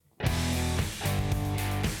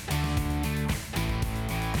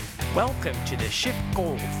Welcome to the Shift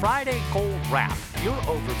Gold Friday Gold Wrap, your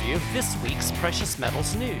overview of this week's precious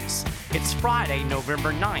metals news. It's Friday,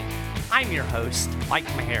 November 9th. I'm your host, Mike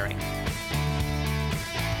Maharry.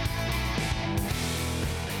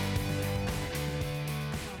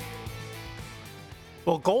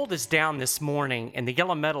 Well, gold is down this morning, and the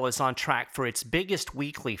yellow metal is on track for its biggest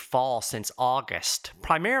weekly fall since August,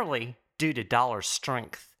 primarily due to dollar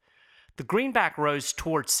strength. The greenback rose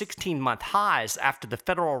towards 16-month highs after the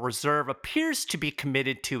Federal Reserve appears to be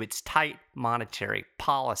committed to its tight monetary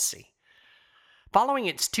policy. Following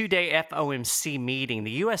its two-day FOMC meeting,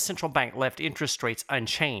 the U.S. Central Bank left interest rates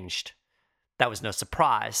unchanged. That was no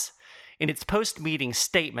surprise. In its post-meeting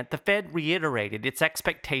statement, the Fed reiterated its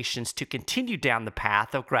expectations to continue down the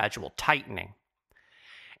path of gradual tightening.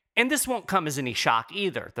 And this won't come as any shock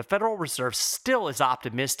either. The Federal Reserve still is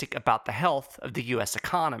optimistic about the health of the U.S.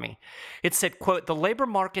 economy. It said, quote, "The labor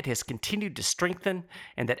market has continued to strengthen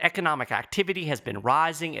and that economic activity has been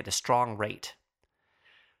rising at a strong rate."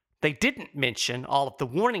 They didn't mention all of the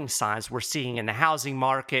warning signs we're seeing in the housing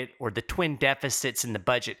market or the twin deficits in the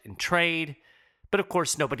budget and trade. But of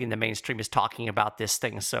course, nobody in the mainstream is talking about this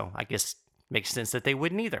thing, so I guess it makes sense that they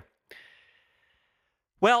wouldn't either.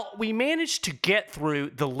 Well, we managed to get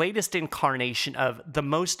through the latest incarnation of the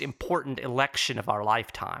most important election of our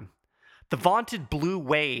lifetime. The vaunted blue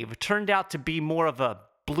wave turned out to be more of a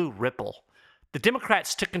blue ripple. The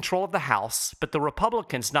Democrats took control of the House, but the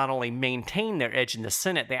Republicans not only maintained their edge in the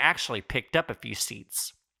Senate, they actually picked up a few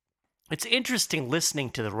seats. It's interesting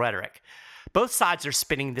listening to the rhetoric. Both sides are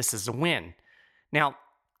spinning this as a win. Now,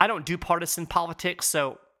 I don't do partisan politics,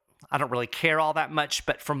 so I don't really care all that much,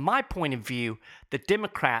 but from my point of view, the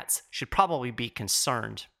Democrats should probably be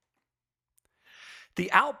concerned.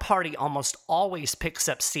 The out party almost always picks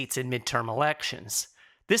up seats in midterm elections.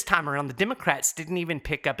 This time around, the Democrats didn't even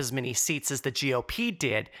pick up as many seats as the GOP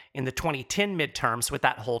did in the 2010 midterms with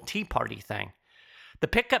that whole Tea Party thing. The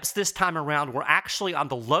pickups this time around were actually on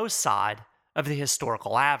the low side of the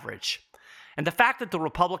historical average. And the fact that the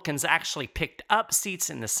Republicans actually picked up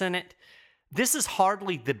seats in the Senate, this is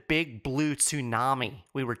hardly the big blue tsunami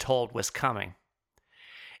we were told was coming.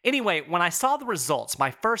 Anyway, when I saw the results,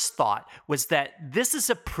 my first thought was that this is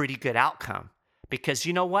a pretty good outcome. Because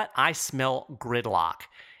you know what? I smell gridlock.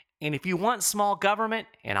 And if you want small government,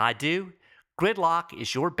 and I do, gridlock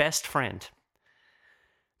is your best friend.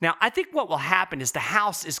 Now, I think what will happen is the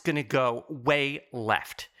House is going to go way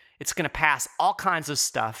left. It's going to pass all kinds of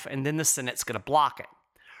stuff, and then the Senate's going to block it.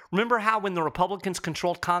 Remember how when the Republicans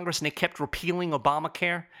controlled Congress and they kept repealing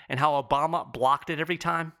Obamacare and how Obama blocked it every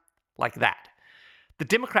time? Like that. The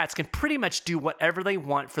Democrats can pretty much do whatever they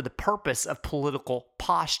want for the purpose of political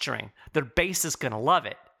posturing. Their base is going to love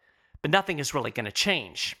it, but nothing is really going to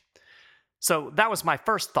change. So that was my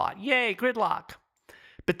first thought. Yay, gridlock.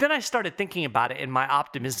 But then I started thinking about it and my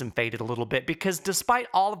optimism faded a little bit because despite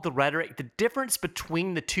all of the rhetoric, the difference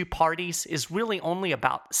between the two parties is really only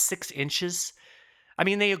about 6 inches. I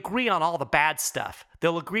mean, they agree on all the bad stuff.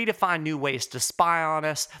 They'll agree to find new ways to spy on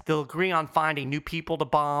us. They'll agree on finding new people to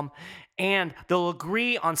bomb. And they'll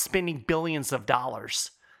agree on spending billions of dollars.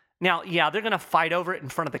 Now, yeah, they're going to fight over it in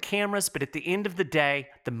front of the cameras, but at the end of the day,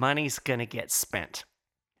 the money's going to get spent.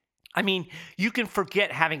 I mean, you can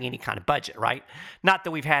forget having any kind of budget, right? Not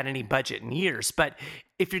that we've had any budget in years, but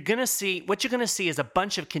if you're going to see, what you're going to see is a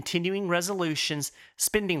bunch of continuing resolutions,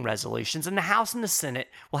 spending resolutions, and the House and the Senate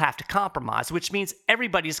will have to compromise, which means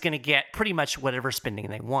everybody's going to get pretty much whatever spending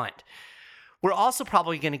they want. We're also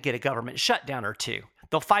probably going to get a government shutdown or two.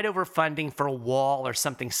 They'll fight over funding for a wall or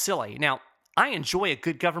something silly. Now, I enjoy a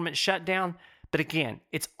good government shutdown, but again,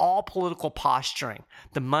 it's all political posturing.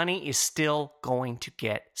 The money is still going to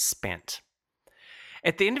get spent.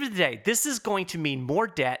 At the end of the day, this is going to mean more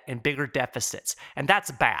debt and bigger deficits, and that's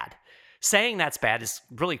bad. Saying that's bad is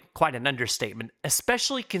really quite an understatement,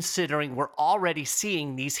 especially considering we're already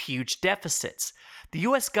seeing these huge deficits. The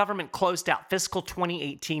U.S. government closed out fiscal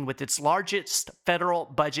 2018 with its largest federal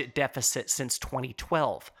budget deficit since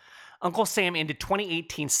 2012. Uncle Sam ended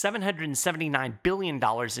 2018 $779 billion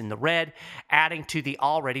in the red, adding to the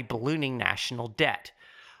already ballooning national debt.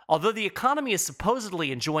 Although the economy is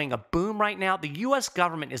supposedly enjoying a boom right now, the U.S.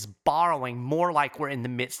 government is borrowing more like we're in the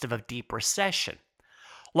midst of a deep recession.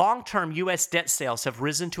 Long-term U.S. debt sales have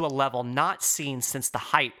risen to a level not seen since the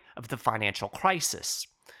height of the financial crisis.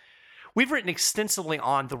 We've written extensively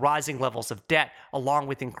on the rising levels of debt along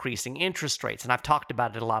with increasing interest rates, and I've talked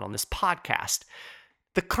about it a lot on this podcast.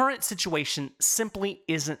 The current situation simply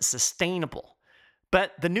isn't sustainable,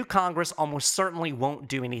 but the new Congress almost certainly won't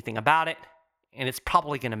do anything about it, and it's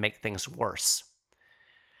probably going to make things worse.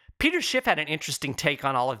 Peter Schiff had an interesting take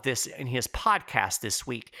on all of this in his podcast this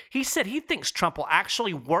week. He said he thinks Trump will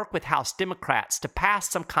actually work with House Democrats to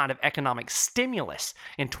pass some kind of economic stimulus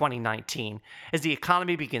in 2019 as the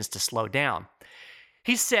economy begins to slow down.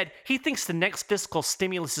 He said he thinks the next fiscal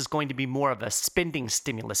stimulus is going to be more of a spending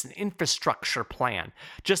stimulus, an infrastructure plan,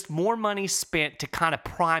 just more money spent to kind of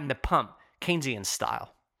prime the pump, Keynesian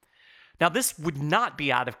style. Now, this would not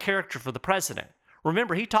be out of character for the president.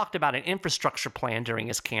 Remember, he talked about an infrastructure plan during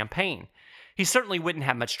his campaign. He certainly wouldn't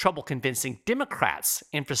have much trouble convincing Democrats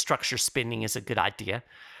infrastructure spending is a good idea.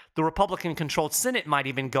 The Republican-controlled Senate might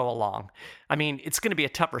even go along. I mean, it's going to be a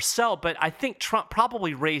tougher sell, but I think Trump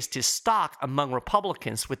probably raised his stock among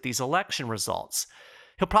Republicans with these election results.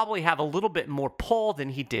 He'll probably have a little bit more pull than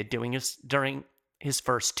he did during his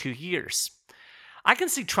first 2 years. I can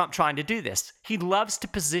see Trump trying to do this. He loves to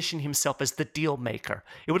position himself as the deal maker.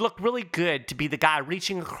 It would look really good to be the guy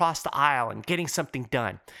reaching across the aisle and getting something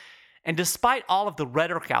done. And despite all of the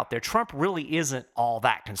rhetoric out there, Trump really isn't all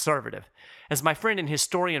that conservative. As my friend and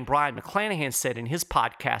historian Brian McClanahan said in his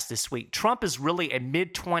podcast this week, Trump is really a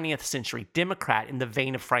mid-20th century Democrat in the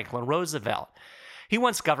vein of Franklin Roosevelt. He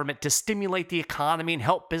wants government to stimulate the economy and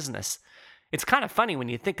help business. It's kind of funny when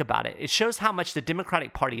you think about it. It shows how much the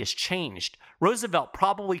Democratic Party has changed. Roosevelt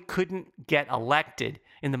probably couldn't get elected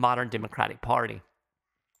in the modern Democratic Party.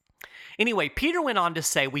 Anyway, Peter went on to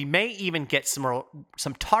say we may even get some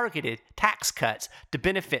targeted tax cuts to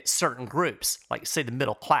benefit certain groups, like, say, the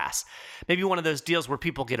middle class. Maybe one of those deals where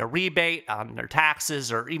people get a rebate on their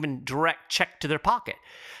taxes or even direct check to their pocket.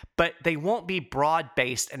 But they won't be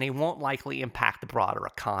broad-based and they won't likely impact the broader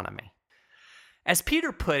economy. As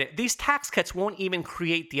Peter put it, these tax cuts won't even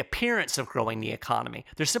create the appearance of growing the economy.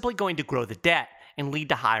 They're simply going to grow the debt and lead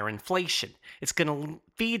to higher inflation. It's going to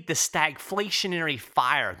feed the stagflationary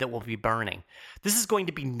fire that will be burning. This is going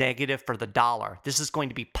to be negative for the dollar. This is going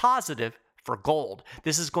to be positive for gold.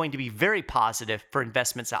 This is going to be very positive for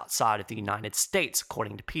investments outside of the United States,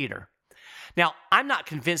 according to Peter. Now, I'm not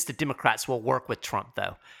convinced the Democrats will work with Trump,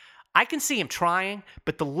 though. I can see him trying,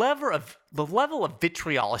 but the level of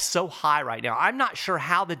vitriol is so high right now, I'm not sure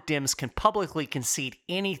how the Dems can publicly concede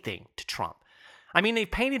anything to Trump. I mean, they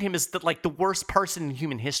painted him as the worst person in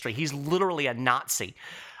human history. He's literally a Nazi.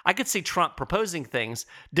 I could see Trump proposing things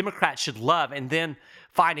Democrats should love and then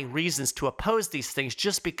finding reasons to oppose these things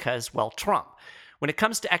just because, well, Trump. When it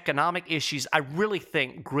comes to economic issues, I really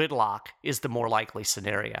think gridlock is the more likely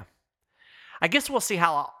scenario. I guess we'll see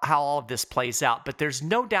how all of this plays out, but there's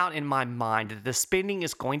no doubt in my mind that the spending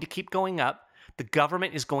is going to keep going up, the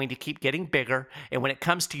government is going to keep getting bigger, and when it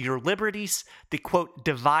comes to your liberties, the, quote,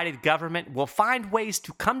 divided government will find ways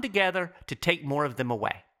to come together to take more of them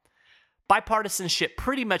away. Bipartisanship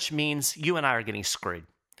pretty much means you and I are getting screwed.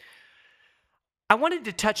 I wanted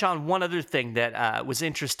to touch on one other thing that was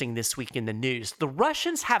interesting this week in the news. The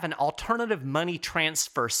Russians have an alternative money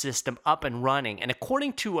transfer system up and running, and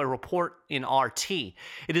according to a report in RT,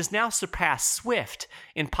 it has now surpassed SWIFT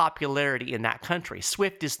in popularity in that country.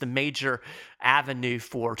 SWIFT is the major avenue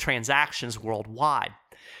for transactions worldwide.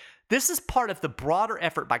 This is part of the broader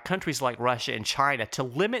effort by countries like Russia and China to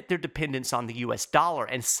limit their dependence on the US dollar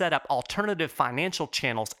and set up alternative financial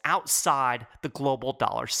channels outside the global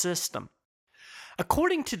dollar system.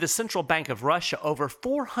 According to the Central Bank of Russia, over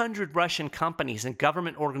 400 Russian companies and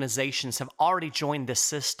government organizations have already joined this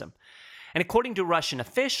system. And according to Russian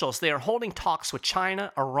officials, they are holding talks with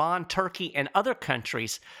China, Iran, Turkey, and other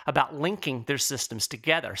countries about linking their systems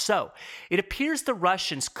together. So, it appears the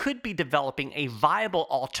Russians could be developing a viable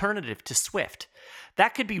alternative to SWIFT.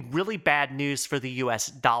 That could be really bad news for the US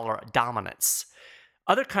dollar dominance.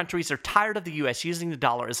 Other countries are tired of the U.S. using the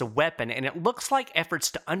dollar as a weapon, and it looks like efforts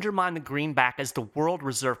to undermine the greenback as the world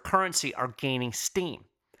reserve currency are gaining steam.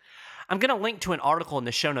 I'm going to link to an article in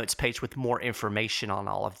the show notes page with more information on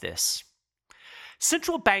all of this.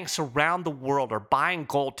 Central banks around the world are buying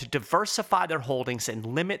gold to diversify their holdings and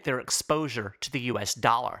limit their exposure to the U.S.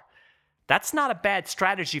 dollar. That's not a bad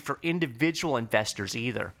strategy for individual investors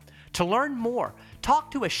either. To learn more,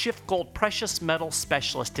 talk to a Schiff Gold precious metal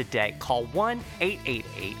specialist today. Call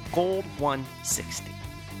 1-888-GOLD-160.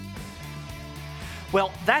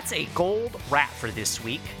 Well, that's a gold wrap for this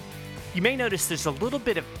week. You may notice there's a little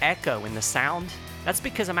bit of echo in the sound. That's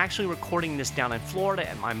because I'm actually recording this down in Florida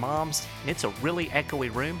at my mom's, and it's a really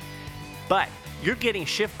echoey room. But you're getting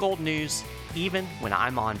Schiff Gold news even when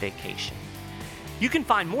I'm on vacation. You can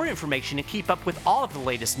find more information and keep up with all of the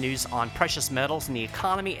latest news on precious metals and the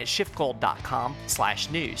economy at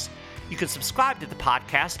schiffgold.com/news. You can subscribe to the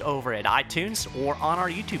podcast over at iTunes or on our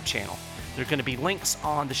YouTube channel. There are going to be links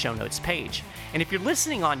on the show notes page. And if you're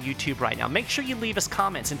listening on YouTube right now, make sure you leave us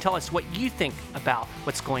comments and tell us what you think about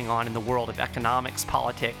what's going on in the world of economics,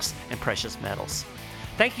 politics, and precious metals.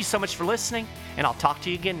 Thank you so much for listening, and I'll talk to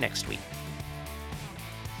you again next week.